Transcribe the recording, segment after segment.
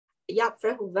Jaap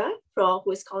Verhoeven,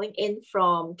 who is calling in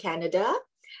from Canada.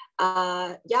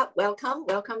 Jaap, welcome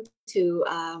to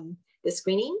the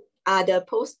screening, the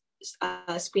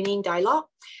post-screening dialogue.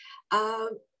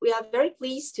 We are very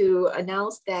pleased to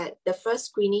announce that the first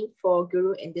screening for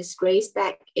Guru in Disgrace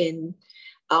back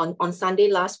on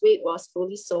Sunday last week was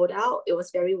fully sold out. It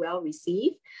was very well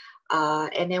received.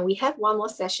 And then we have one more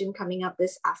session coming up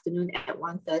this afternoon at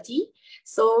 1:30.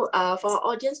 So for our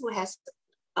audience who has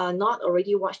not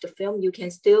already watched the film, you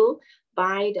can still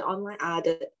buy the online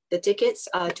the tickets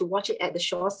to watch it at the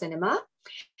Shaw Cinema.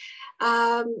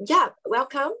 Yeah,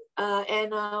 welcome.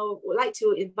 And I would like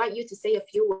to invite you to say a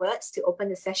few words to open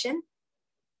the session.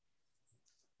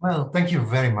 Well, thank you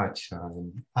very much.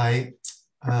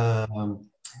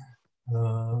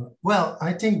 Well,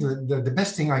 I think the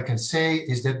best thing I can say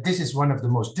is that this is one of the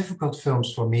most difficult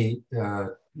films for me.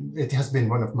 It has been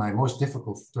one of my most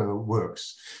difficult works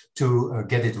to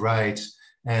get it right,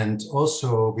 and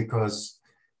also because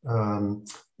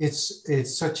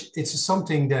it's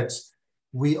something that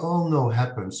we all know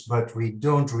happens, but we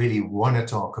don't really want to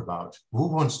talk about. Who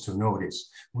wants to know this?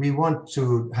 We want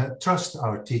to trust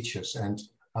our teachers and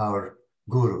our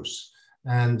gurus.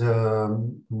 And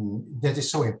that is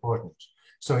so important.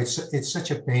 So it's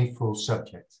such a painful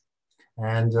subject.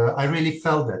 And I really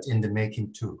felt that in the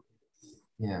making too.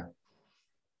 Yeah.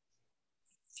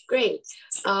 Great.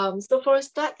 So for a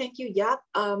start, thank you, Jaap.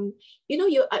 You know,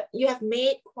 you have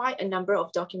made quite a number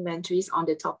of documentaries on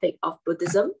the topic of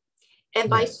Buddhism. And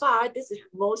by far, this is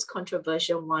the most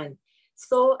controversial one.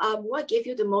 So what gave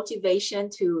you the motivation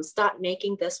to start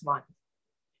making this one?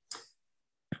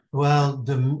 Well,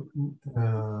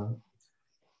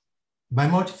 my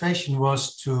motivation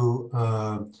was to,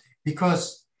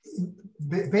 because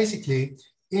basically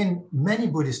in many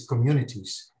Buddhist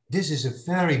communities, this is a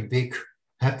very big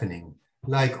happening.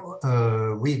 Like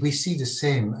we see the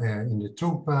same in the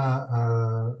Trungpa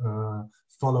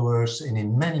followers and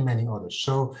in many, many others.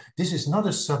 So this is not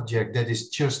a subject that is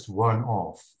just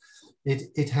one-off.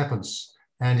 It happens,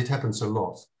 and it happens a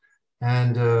lot.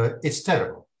 And it's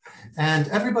terrible. And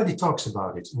everybody talks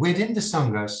about it. Within the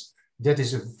Sanghas, that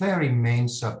is a very main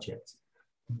subject.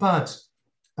 But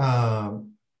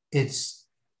it's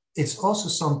also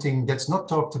something that's not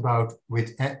talked about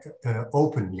with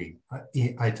openly,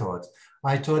 I thought.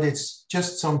 I thought it's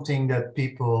just something that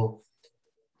people,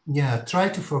 try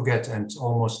to forget and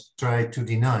almost try to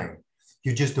deny.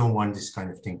 You just don't want this kind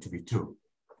of thing to be true.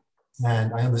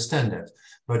 And I understand that.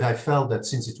 But I felt that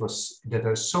since that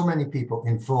there are so many people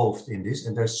involved in this,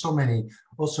 and there's so many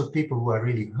also people who are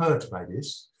really hurt by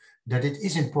this, that it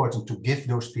is important to give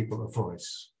those people a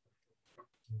voice.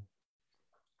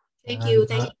 Thank you,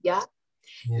 yeah.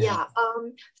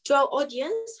 To our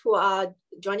audience who are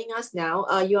joining us now,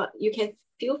 you can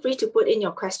feel free to put in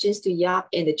your questions to Jaap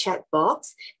in the chat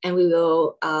box, and we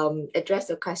will address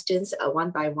the questions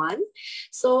one by one.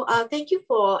 So thank you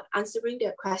for answering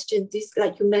the question. This,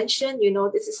 like you mentioned, you know,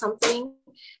 this is something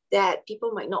that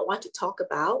people might not want to talk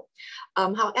about.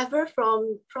 However,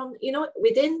 from you know,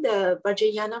 within the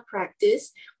Vajrayana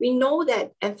practice, we know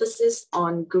that emphasis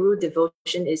on guru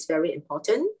devotion is very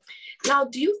important. Now,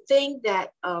 do you think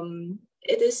that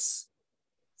it is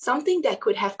something that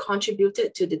could have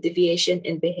contributed to the deviation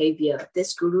in behavior,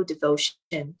 this guru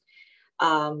devotion?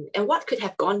 And what could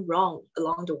have gone wrong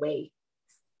along the way?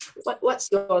 What's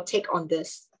your take on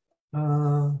this?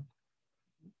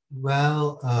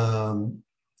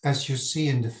 As you see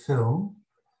in the film,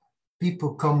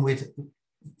 people come with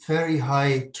very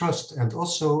high trust and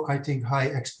also, I think, high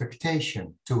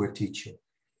expectation to a teacher.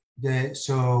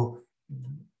 So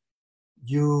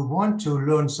you want to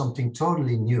learn something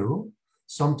totally new,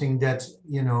 something that,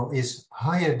 you know, is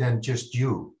higher than just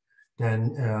you.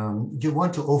 Then you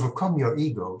want to overcome your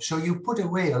ego. So you put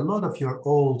away a lot of your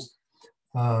old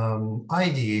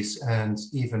ideas and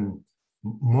even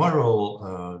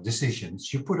moral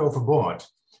decisions. You put overboard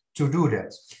to do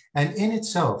that. And in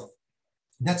itself,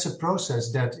 that's a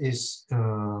process that is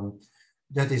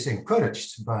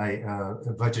encouraged by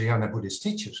Vajrayana Buddhist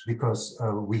teachers, because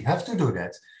we have to do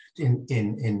that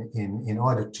in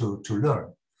order to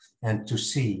learn and to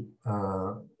see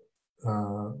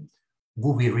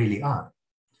who we really are.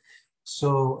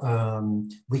 So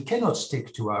we cannot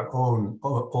stick to our own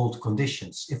old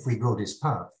conditions if we go this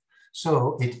path.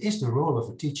 So it is the role of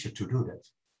a teacher to do that.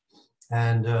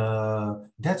 And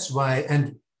that's why,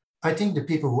 and I think the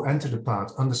people who enter the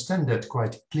path understand that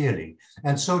quite clearly.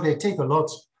 And so they take a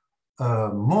lot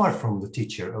more from the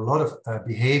teacher, a lot of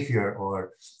behavior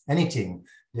or anything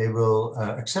they will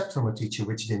accept from a teacher,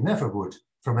 which they never would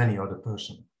from any other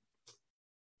person.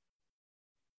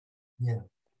 Yeah.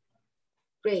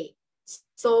 Great.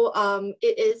 So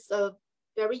it is a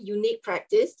very unique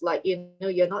practice. Like,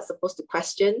 you're not supposed to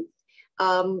question.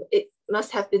 It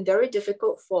must have been very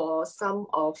difficult for some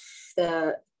of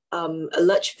the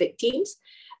alleged victims.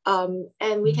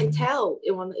 And we can tell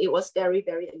it was very,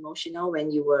 very emotional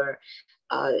when you were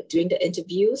doing the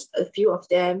interviews. A few of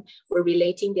them were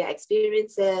relating their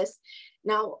experiences.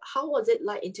 Now, how was it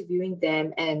like interviewing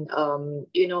them? And,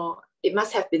 it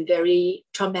must have been very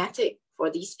traumatic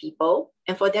for these people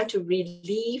and for them to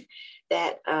relieve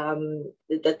that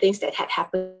the things that had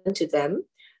happened to them.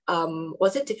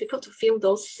 Was it difficult to film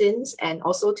those scenes and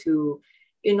also to,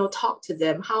 talk to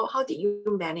them? How did you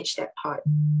manage that part?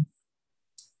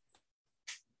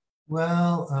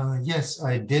 Well, yes,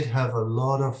 I did have a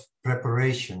lot of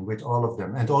preparation with all of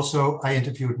them. And also I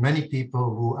interviewed many people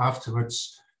who afterwards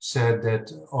said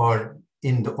that, or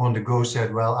on the go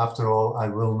said, well, after all,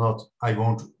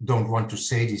 don't want to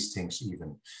say these things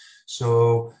even.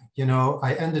 So,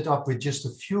 I ended up with just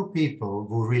a few people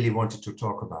who really wanted to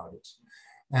talk about it.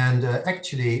 And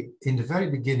actually, in the very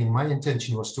beginning, my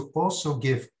intention was to also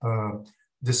give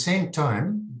the same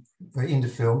time in the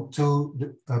film to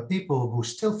the people who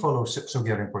still follow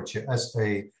Sogyal Rinpoche as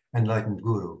a enlightened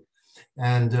guru.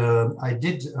 And I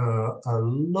did a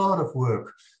lot of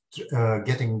work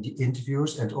getting the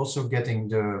interviews and also getting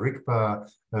the Rigpa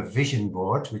vision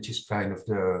board, which is kind of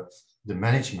the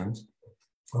management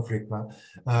of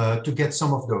Rigpa, to get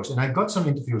some of those. And I got some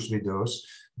interviews with those,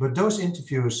 but those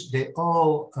interviews, they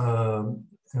all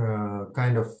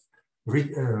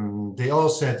they all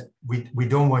said, we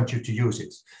don't want you to use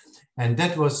it. And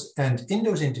in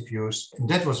those interviews, and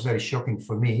that was very shocking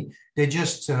for me, they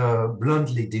just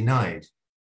bluntly denied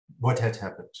what had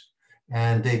happened.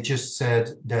 And they just said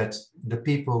that the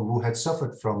people who had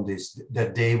suffered from this,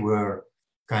 that they were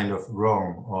kind of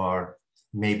wrong, or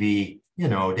maybe,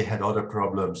 they had other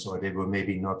problems, or they were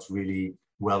maybe not really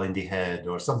well in the head,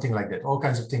 or something like that. All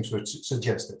kinds of things were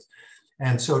suggested.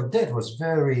 And so that was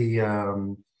very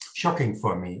shocking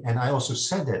for me. And I also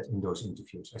said that in those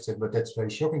interviews. I said, but that's very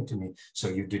shocking to me. So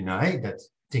you deny that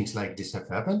things like this have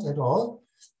happened at all?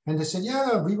 And they said,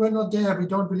 yeah, we were not there. We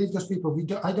don't believe those people.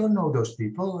 I don't know those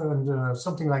people, and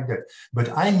something like that.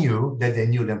 But I knew that they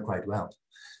knew them quite well.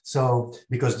 So,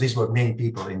 because these were main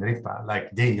people in Rigpa,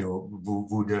 like they knew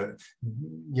who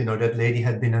that lady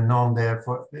had been a nun there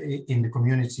in the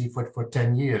community for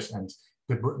 10 years, and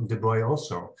the boy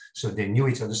also. So they knew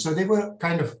each other. So they were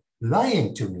kind of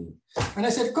lying to me. And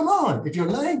I said, come on, if you're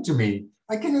lying to me,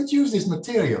 I cannot use this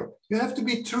material. You have to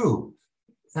be true.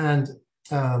 And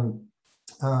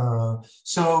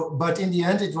but in the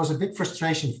end, it was a big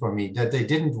frustration for me that they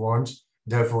didn't want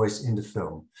their voice in the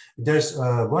film. There's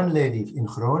one lady in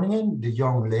Groningen, the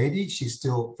young lady, she's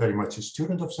still very much a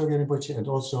student of Sogyal Rinpoche, and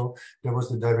also there was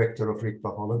the director of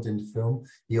Rigpa Holland in the film.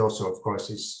 He also, of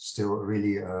course, is still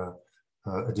really a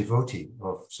devotee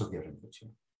of Sogyal Rinpoche.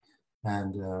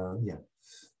 And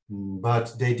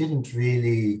but they didn't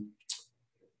really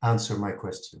answer my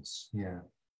questions, yeah.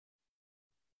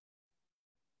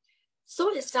 So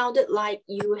it sounded like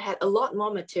you had a lot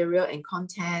more material and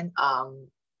content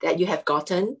that you have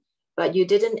gotten, but you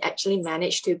didn't actually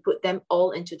manage to put them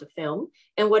all into the film.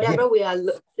 And whatever we are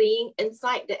seeing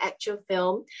inside the actual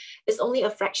film is only a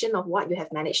fraction of what you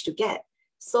have managed to get.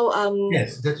 So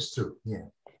yes, that is true. Yeah.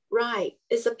 Right.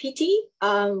 It's a pity.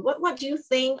 What do you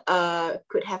think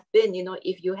could have been,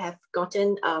 if you have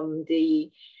gotten the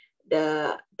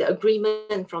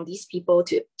agreement from these people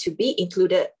to be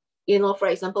included? For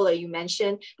example, like you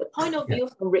mentioned, the point of view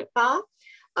from Rigpa,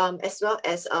 as well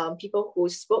as people who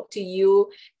spoke to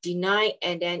you, denied,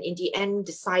 and then in the end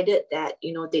decided that,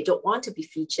 they don't want to be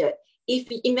featured.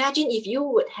 Imagine if you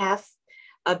would have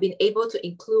been able to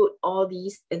include all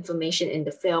these information in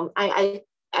the film, I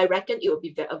reckon it would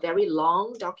be a very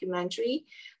long documentary,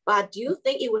 but do you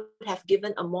think it would have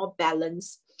given a more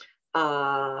balanced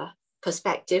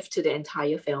perspective to the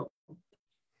entire film?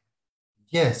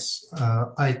 Yes,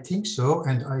 I think so.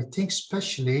 And I think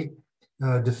especially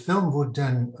the film would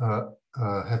then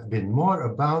have been more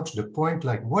about the point,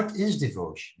 like, what is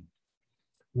devotion?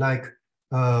 Like,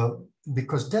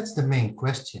 because that's the main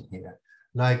question here.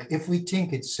 Like, if we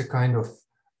think it's a kind of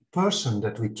person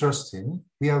that we trust in,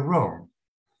 we are wrong.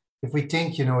 If we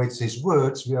think, it's his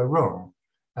words, we are wrong.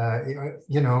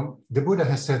 The Buddha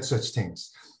has said such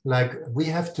things. Like, we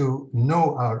have to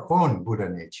know our own Buddha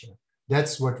nature.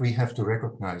 That's what we have to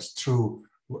recognize through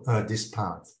this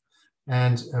path.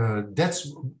 And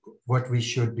that's what we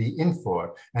should be in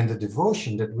for. And the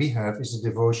devotion that we have is a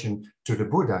devotion to the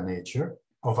Buddha nature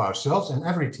of ourselves and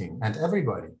everything and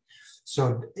everybody.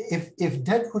 So if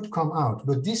that would come out,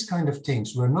 but these kind of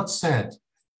things were not said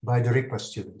by the Rigpa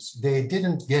students. They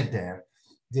didn't get there.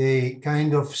 They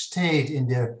kind of stayed in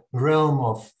the realm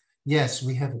of, yes,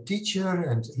 we have a teacher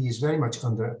and he is very much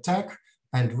under attack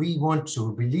and we want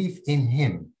to believe in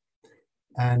him.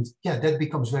 And yeah, that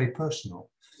becomes very personal.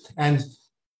 And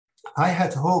I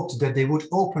had hoped that they would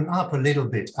open up a little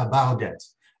bit about that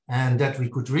and that we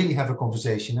could really have a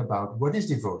conversation about what is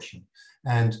devotion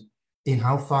and in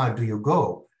how far do you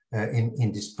go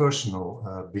in these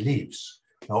personal beliefs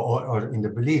or in the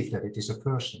belief that it is a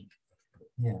person.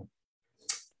 Yeah.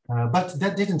 But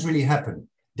that didn't really happen.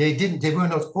 They were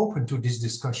not open to this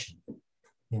discussion.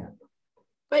 Yeah.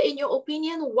 But in your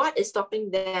opinion, what is stopping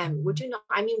them? Would you know?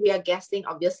 I mean, we are guessing,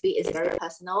 obviously, it's very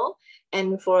personal.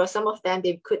 And for some of them,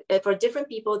 they could, for different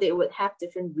people, they would have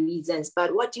different reasons.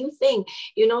 But what do you think,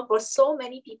 you know, for so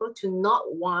many people to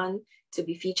not want to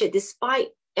be featured, despite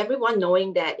everyone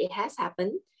knowing that it has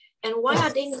happened, and why are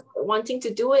they not wanting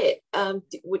to do it?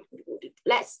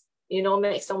 Let's, you know,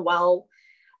 make some wild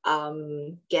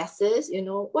guesses, you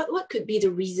know, what could be the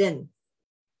reason?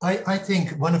 I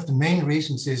think one of the main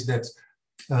reasons is that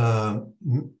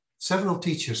several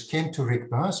teachers came to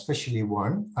Rigpa, especially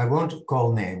one, I won't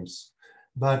call names,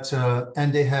 but,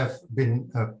 and they have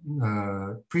been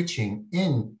preaching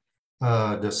in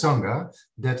the Sangha,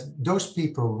 that those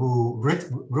people who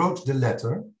wrote the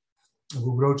letter,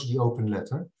 who wrote the open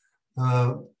letter,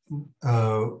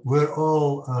 were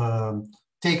all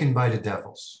taken by the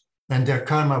devils, and their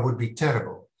karma would be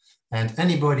terrible. And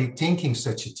anybody thinking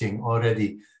such a thing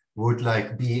already would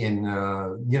like be in,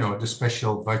 you know, the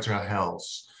special Vajra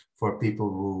hells for people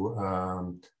who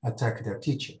attack their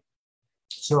teacher.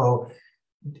 So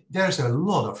there's a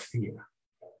lot of fear.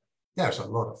 There's a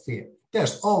lot of fear.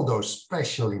 There's all those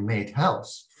specially made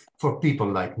hells for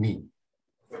people like me.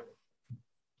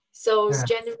 So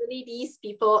generally these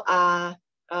people are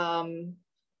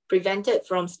prevented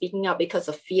from speaking up because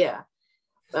of fear.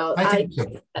 Well, I think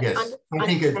so, yes. I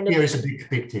think fear is a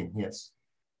big thing, yes.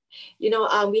 You know,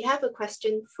 we have a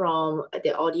question from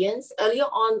the audience. Earlier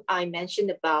on, I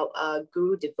mentioned about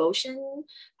Guru devotion,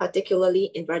 particularly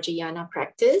in Vajrayana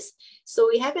practice. So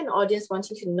we have an audience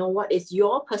wanting to know what is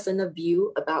your personal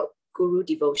view about Guru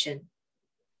devotion?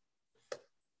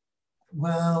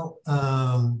 Well,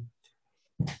 I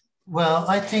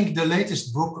think the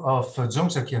latest book of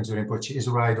Dzongsa Khyentse Rinpoche is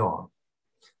right on.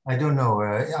 I don't know.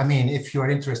 I mean, if you are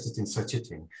interested in such a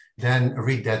thing, then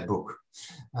read that book.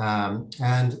 And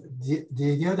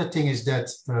the other thing is that,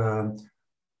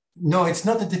 no, it's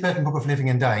not the Tibetan Book of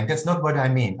Living and Dying. That's not what I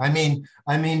mean. I mean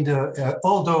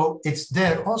although it's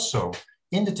there also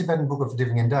in the Tibetan Book of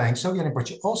Living and Dying, Sogyal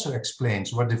Rinpoche also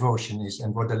explains what devotion is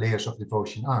and what the layers of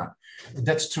devotion are.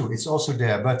 That's true. It's also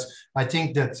there. But I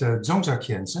think that Dzongsa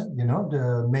Khyentse, you know,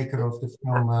 the maker of the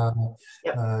film,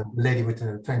 the lady with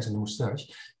the fangs and the mustache,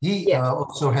 he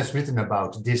also has written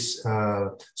about this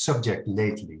subject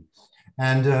lately.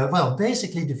 And well,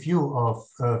 basically the view of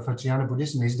Vajrayana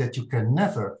Buddhism is that you can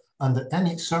never, under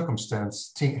any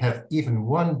circumstance, have even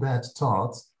one bad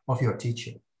thought of your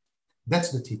teacher.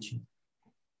 That's the teaching.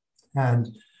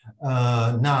 And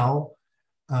now,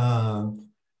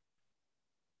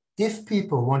 if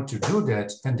people want to do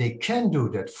that, and they can do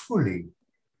that fully,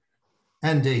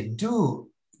 and they do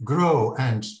grow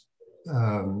and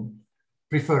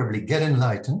preferably get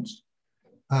enlightened,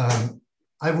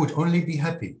 I would only be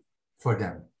happy for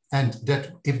them. And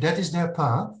that if that is their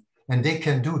path, and they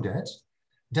can do that,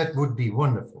 that would be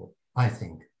wonderful, I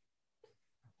think.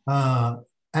 And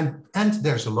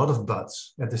there's a lot of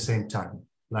buts at the same time.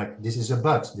 Like, this is a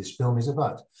but, this film is a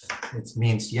but. It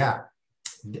means, yeah,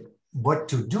 what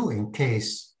to do in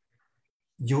case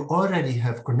you already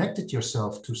have connected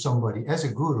yourself to somebody as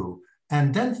a guru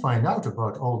and then find out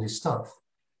about all this stuff.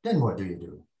 Then what do you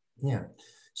do? Yeah.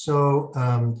 So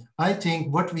I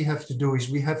think what we have to do is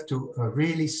we have to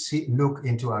really look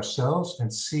into ourselves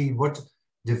and see what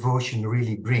devotion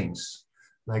really brings.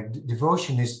 Like,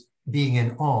 devotion is being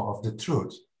in awe of the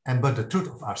truth, but the truth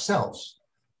of ourselves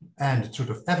and the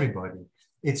truth of everybody.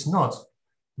 It's not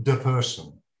the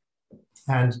person.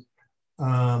 And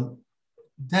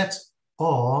that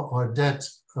awe or that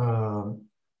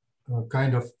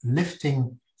kind of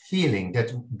lifting feeling,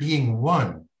 that being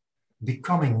one,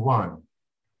 becoming one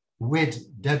with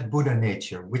that Buddha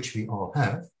nature, which we all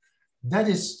have, that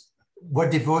is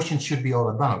what devotion should be all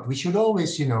about. We should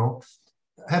always, you know,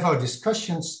 have our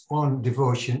discussions on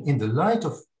devotion in the light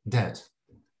of that,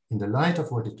 in the light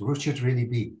of what it should really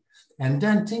be. And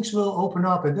then things will open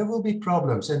up and there will be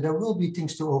problems and there will be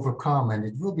things to overcome and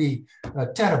it will be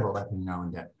terrible every now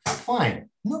and then. Fine,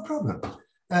 no problem.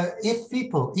 if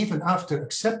people, even after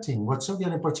accepting what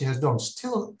Sogyal Rinpoche has done,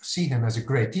 still see him as a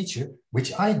great teacher,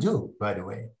 which I do, by the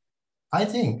way, I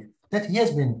think that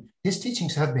his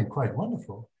teachings have been quite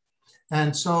wonderful.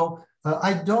 And so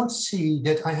I don't see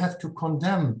that I have to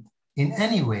condemn in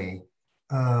any way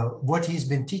what he's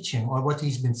been teaching or what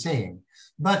he's been saying.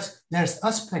 But there's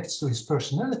aspects to his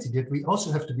personality that we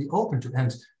also have to be open to.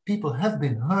 And people have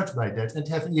been hurt by that and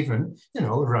have even,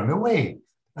 run away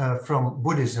from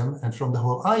Buddhism and from the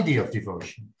whole idea of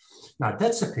devotion. Now,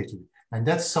 that's a pity. And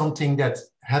that's something that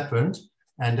happened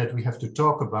and that we have to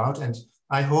talk about. And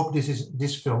I hope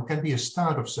this film can be a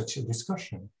start of such a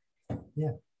discussion.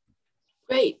 Yeah.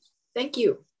 Great. Thank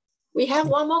you. We have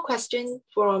one more question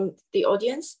from the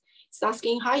audience. It's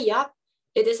asking, hi, Jaap.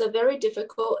 It is a very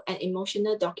difficult and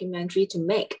emotional documentary to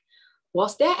make.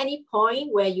 Was there any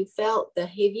point where you felt the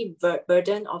heavy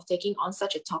burden of taking on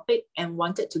such a topic and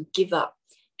wanted to give up?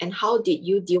 And how did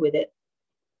you deal with it?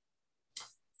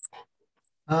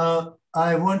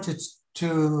 I wanted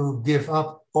to give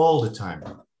up all the time,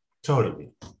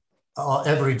 totally,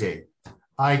 every day.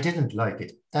 I didn't like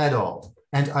it at all.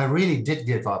 And I really did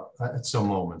give up at some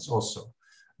moments also.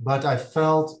 But I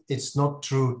felt it's not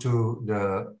true to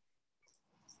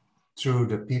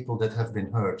the people that have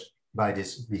been hurt by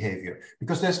this behavior.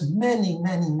 Because there's many,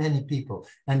 many, many people.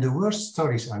 And the worst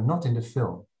stories are not in the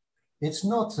film. It's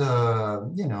not,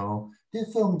 the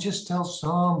film just tells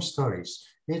some stories.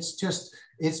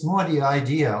 It's more the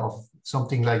idea of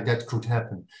something like that could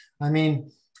happen. I mean,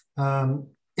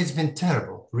 it's been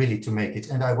terrible, really, to make it.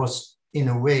 And I was, in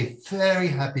a way, very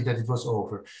happy that it was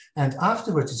over. And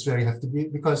afterwards, it's very happy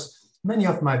because many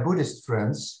of my Buddhist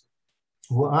friends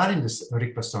who are in the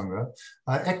Rigpa Sangha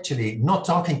are actually not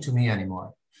talking to me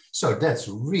anymore. So that's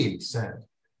really sad.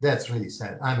 That's really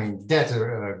sad. I mean, that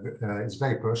is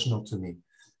very personal to me.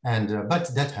 And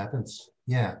but that happens,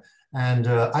 yeah. And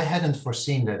I hadn't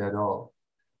foreseen that at all.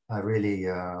 I really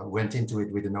went into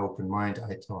it with an open mind,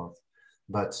 I thought.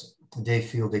 But they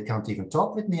feel they can't even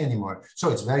talk with me anymore. So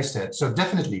it's very sad. So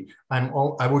definitely,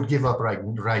 I would give up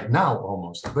right now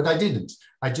almost, but I didn't.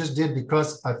 I just did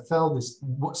because I felt there's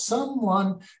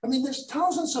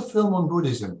thousands of films on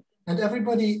Buddhism. And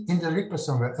everybody in the Rigpa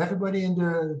Sangha, everybody in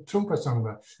the Trungpa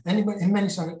Sangha, anybody in many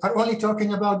Sanghas are only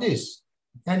talking about this.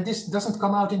 And this doesn't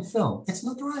come out in film. It's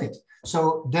not right.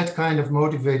 So that kind of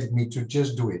motivated me to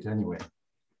just do it anyway.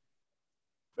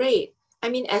 Great. I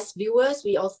mean, as viewers,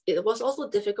 it was also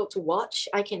difficult to watch.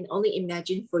 I can only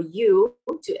imagine for you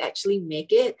to actually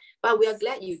make it, but we are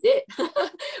glad you did.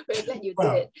 We're glad you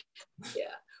did.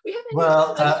 Yeah.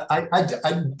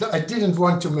 I didn't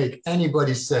want to make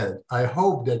anybody sad. I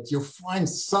hope that you find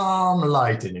some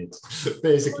light in it,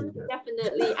 basically. Well,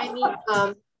 definitely. I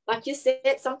mean, like you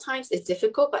said, sometimes it's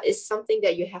difficult, but it's something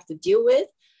that you have to deal with.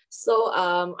 So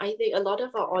I think a lot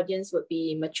of our audience would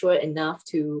be mature enough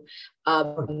to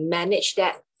manage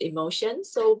that emotion.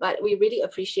 But we really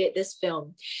appreciate this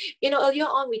film. Earlier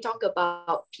on, we talked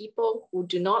about people who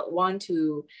do not want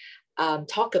to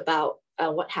talk about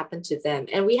what happened to them.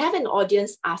 And we have an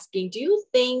audience asking, do you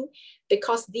think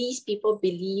because these people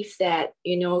believe that,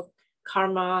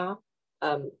 karma,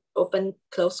 open,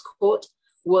 close quote,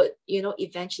 would,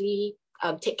 eventually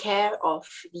take care of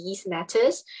these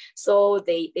matters? So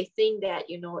they think that,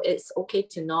 it's okay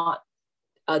to not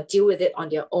deal with it on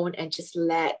their own and just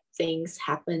let things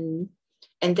happen.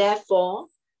 And therefore,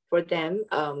 for them,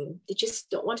 they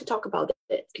just don't want to talk about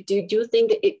it. Do you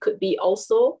think that it could be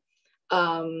also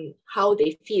how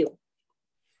they feel?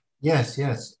 Yes,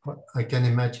 I can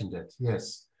imagine that,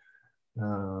 yes.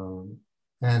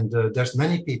 And there's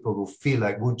many people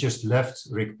who just left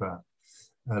Rigpa,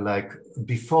 like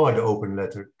before the open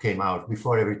letter came out,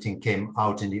 before everything came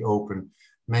out in the open.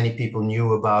 Many people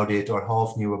knew about it or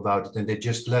half knew about it, and they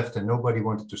just left and nobody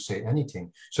wanted to say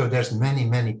anything. So there's many,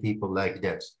 many people like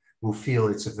that who feel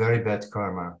it's a very bad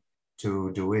karma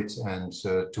to do it and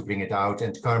to bring it out,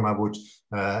 and karma would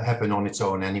happen on its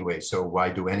own anyway, so why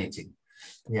do anything?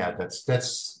 Yeah,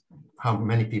 that's how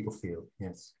many people feel,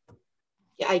 yes.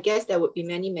 Yeah, I guess there would be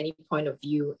many, many point of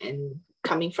view and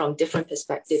coming from different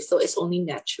perspectives, so it's only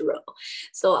natural.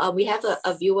 So we have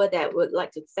a viewer that would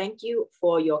like to thank you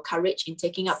for your courage in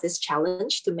taking up this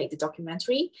challenge to make the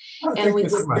documentary. Oh, and thank you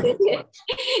so much.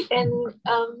 And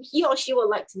he or she would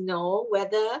like to know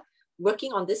whether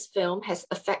working on this film has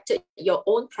affected your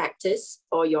own practice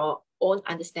or your own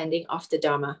understanding of the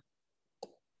Dharma.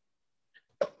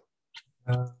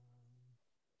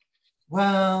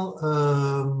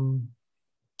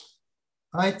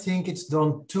 I think it's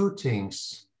done two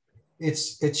things.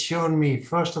 It's shown me,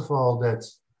 first of all, that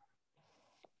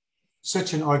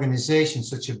such an organization,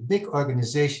 such a big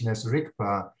organization as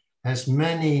Rigpa, has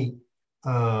many,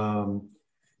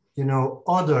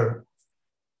 other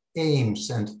aims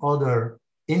and other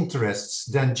interests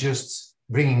than just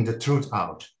bringing the truth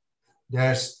out.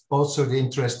 There's also the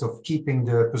interest of keeping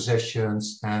the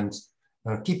possessions and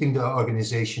keeping the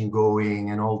organization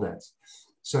going and all that.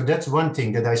 So that's one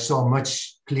thing that I saw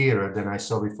much clearer than I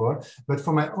saw before. But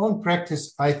for my own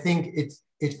practice, I think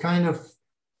it kind of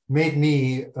made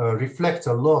me reflect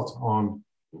a lot on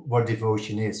what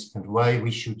devotion is and why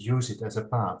we should use it as a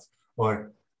path.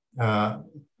 Or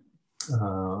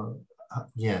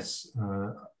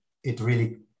it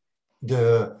really,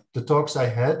 the talks I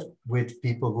had with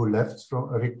people who left from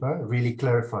Aritpa really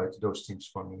clarified those things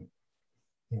for me.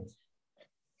 Yes.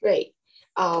 Great.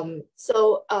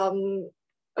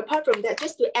 Apart from that,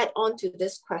 just to add on to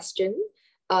this question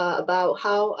about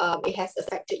how it has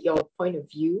affected your point of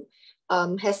view,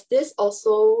 has this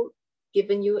also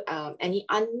given you any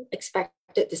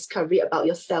unexpected discovery about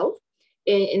yourself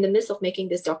in the midst of making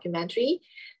this documentary?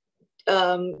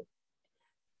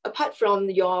 Apart from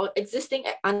your existing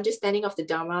understanding of the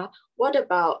Dharma, what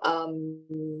about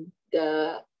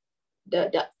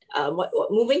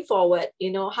moving forward?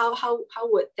 How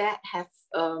would that have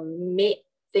made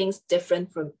things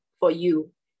different for you,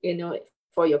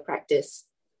 for your practice?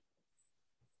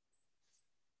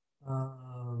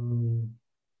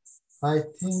 I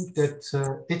think that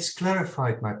it's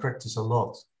clarified my practice a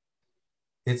lot.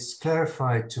 It's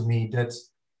clarified to me that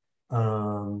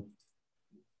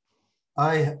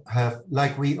I have,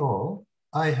 like we all,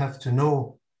 I have to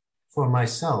know for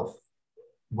myself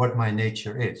what my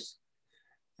nature is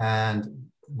and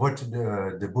what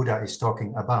the Buddha is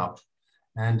talking about.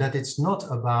 And that it's not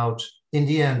about, in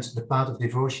the end, the path of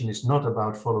devotion is not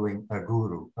about following a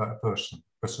guru,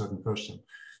 a certain person.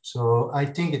 So I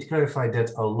think it clarified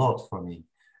that a lot for me.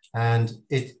 And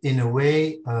it, in a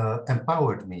way,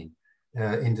 empowered me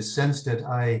in the sense that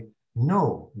I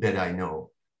know that I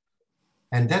know.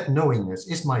 And that knowingness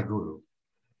is my guru.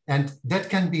 And that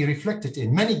can be reflected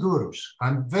in many gurus.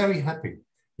 I'm very happy,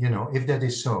 if that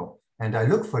is so. And I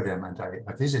look for them and I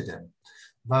visit them.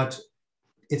 But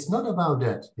it's not about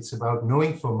that. It's about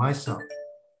knowing for myself.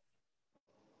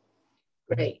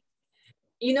 Great.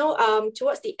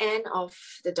 Towards the end of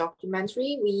the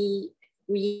documentary,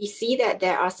 we see that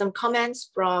there are some comments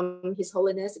from His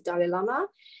Holiness the Dalai Lama,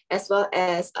 as well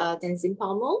as Tenzin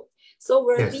Palmo. So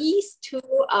were these two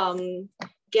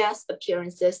guest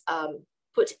appearances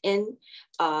put in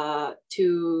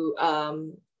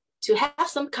to have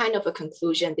some kind of a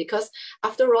conclusion? Because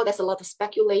after all, there's a lot of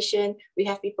speculation. We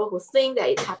have people who think that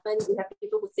it happened. We have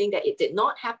people who think that it did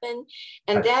not happen.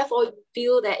 And therefore, you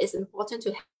feel that it's important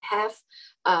to have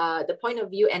the point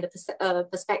of view and the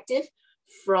perspective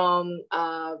from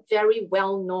very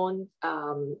well-known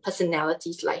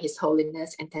personalities like His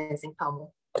Holiness and Tenzin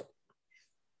Palmo.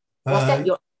 Was that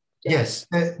your... Yes,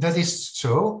 that is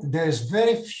so. There's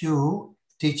very few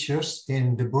teachers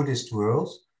in the Buddhist world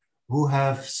who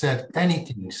have said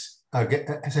anything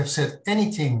against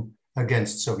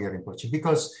Sogyal Rinpoche,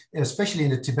 because especially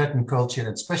in the Tibetan culture,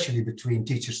 and especially between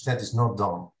teachers, that is not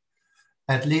done.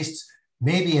 At least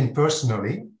maybe in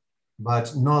personally,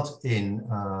 but not in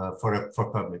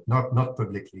for public, not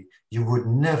publicly. You would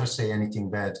never say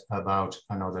anything bad about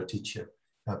another teacher,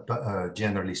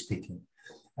 generally speaking.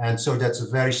 And so that's a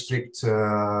very strict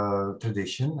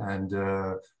tradition, and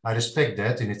I respect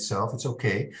that in itself. It's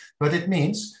okay, but it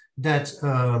means that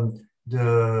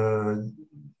the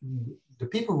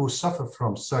people who suffer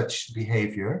from such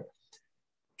behavior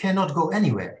cannot go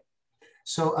anywhere.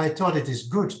 So I thought it is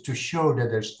good to show that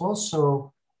there's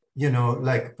also,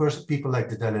 like people like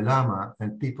the Dalai Lama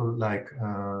and people like,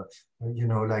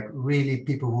 like really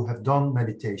people who have done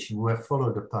meditation, who have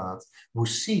followed the path, who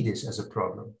see this as a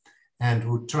problem and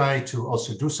who try to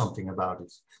also do something about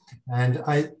it. And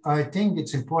I think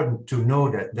it's important to know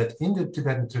that in the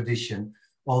Tibetan tradition,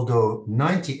 although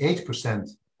 98%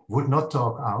 would not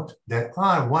talk out, there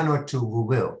are one or two who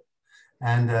will.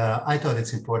 And I thought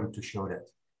it's important to show that.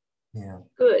 Yeah.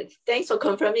 Good. Thanks for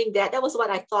confirming that. That was what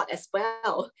I thought as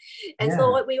well. And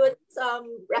so we would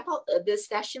wrap up this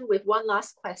session with one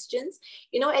last question.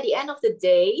 At the end of the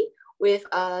day, with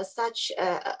such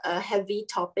a heavy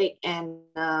topic and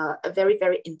a very,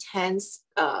 very intense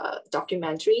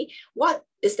documentary, what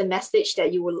is the message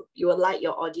that you would like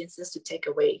your audiences to take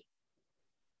away?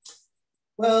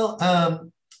 Well,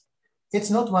 it's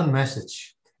not one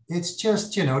message. It's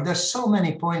just, there's so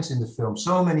many points in the film,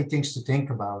 so many things to think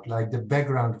about, like the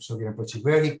background of Sogyal Rinpoche,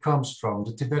 where he comes from,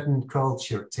 the Tibetan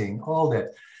culture thing, all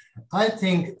that. I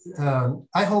think,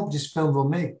 I hope this film will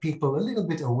make people a little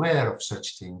bit aware of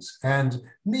such things and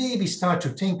maybe start to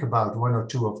think about one or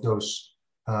two of those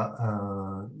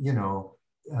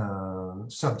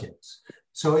subjects.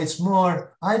 So it's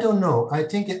more, I don't know, I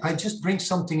think I just bring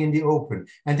something in the open.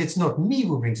 And it's not me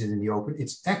who brings it in the open,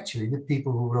 it's actually the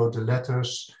people who wrote the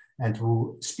letters and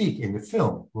who speak in the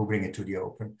film who bring it to the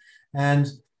open. And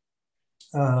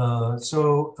I'm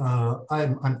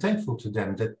thankful to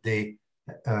them that they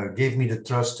gave me the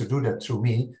trust to do that through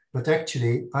me, but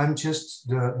actually I'm just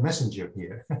the messenger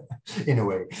here in a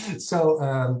way. So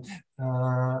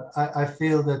I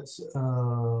feel that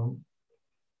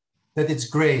that it's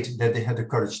great that they had the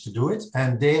courage to do it,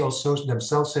 and they also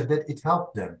themselves said that it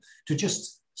helped them to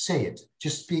just say it,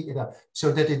 just speak it up, so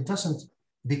that it doesn't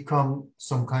become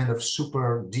some kind of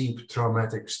super deep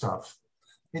traumatic stuff.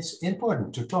 It's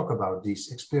important to talk about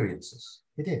these experiences.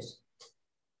 It is.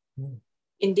 Yeah.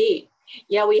 Indeed.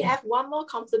 Yeah, we have one more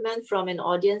compliment from an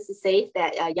audience to say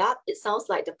that, yeah, it sounds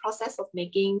like the process of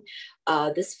making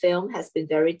this film has been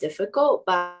very difficult,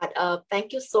 but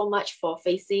thank you so much for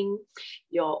facing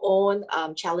your own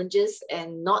challenges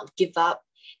and not give up,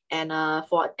 and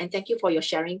thank you for your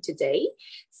sharing today.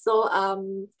 So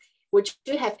would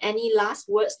you have any last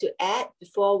words to add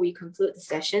before we conclude the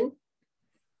session?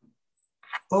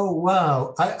 Oh,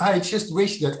 wow. I just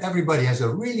wish that everybody has a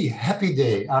really happy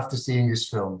day after seeing this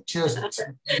film. Just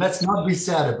let's not be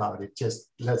sad about it.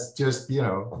 Let's just,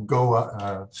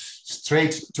 go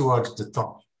straight towards the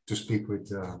top, to speak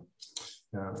with,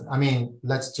 I mean,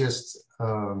 let's just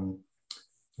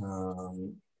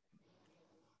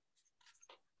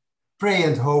pray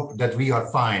and hope that we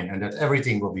are fine and that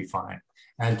everything will be fine.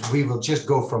 And we will just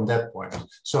go from that point.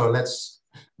 So let's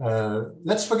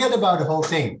forget about the whole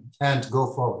thing and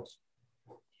go forward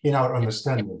in our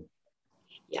understanding.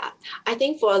 Yeah, I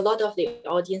think for a lot of the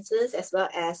audiences, as well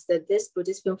as this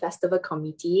Buddhist Film Festival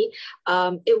committee,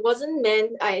 it wasn't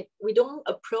meant. We don't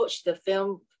approach the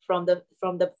film from the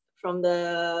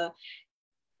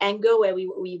angle where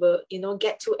we will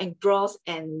get too engrossed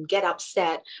and get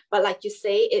upset. But like you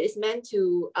say, it is meant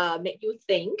to make you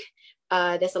think.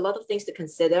 There's a lot of things to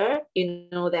consider.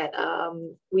 That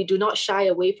we do not shy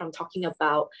away from talking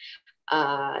about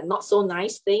not so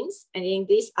nice things. I think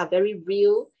these are very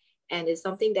real, and it's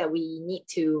something that we need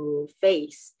to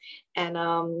face. And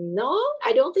no,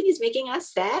 I don't think it's making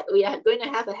us sad. We are going to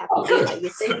have a happy day, like you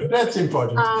say. That's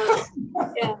important.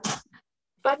 Yeah,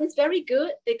 but it's very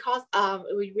good because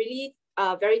we really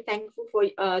very thankful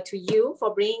to you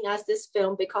for bringing us this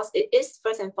film, because it is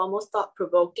first and foremost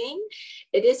thought-provoking.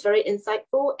 It is very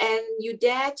insightful, and you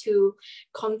dare to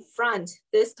confront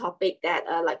this topic that,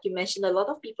 like you mentioned, a lot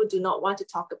of people do not want to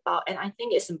talk about, and I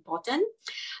think it's important.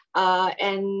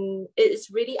 And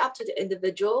it's really up to the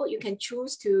individual. You can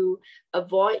choose to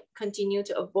continue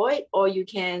to avoid, or you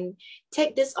can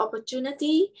take this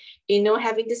opportunity,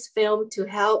 having this film to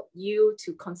help you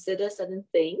to consider certain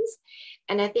things.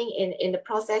 And I think in the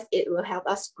process, it will help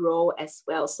us grow as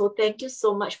well. So thank you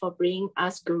so much for bringing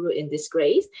us Guru in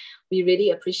Disgrace. We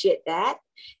really appreciate that.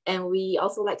 And we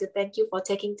also like to thank you for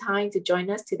taking time to join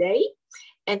us today.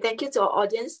 And thank you to our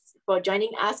audience for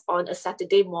joining us on a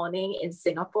Saturday morning in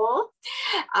Singapore.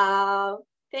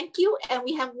 Thank you. And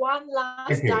we have one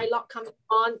last dialogue coming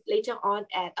on later on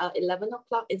at 11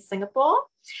 o'clock in Singapore.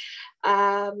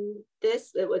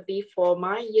 It would be for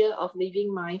my year of living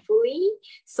mindfully.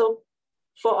 So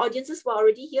for audiences who are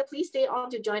already here, please stay on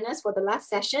to join us for the last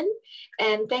session.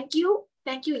 And thank you.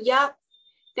 Thank you, Jaap.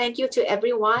 Thank you to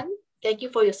everyone. Thank you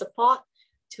for your support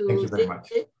to this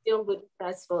Film Buddhist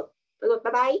Festival.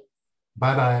 Bye-bye.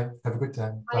 Bye-bye. Have a good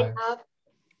time. Bye.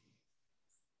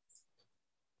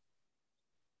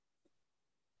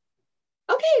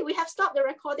 Okay, we have stopped the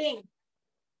recording.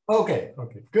 Okay,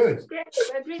 good. Great.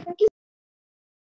 Thank you.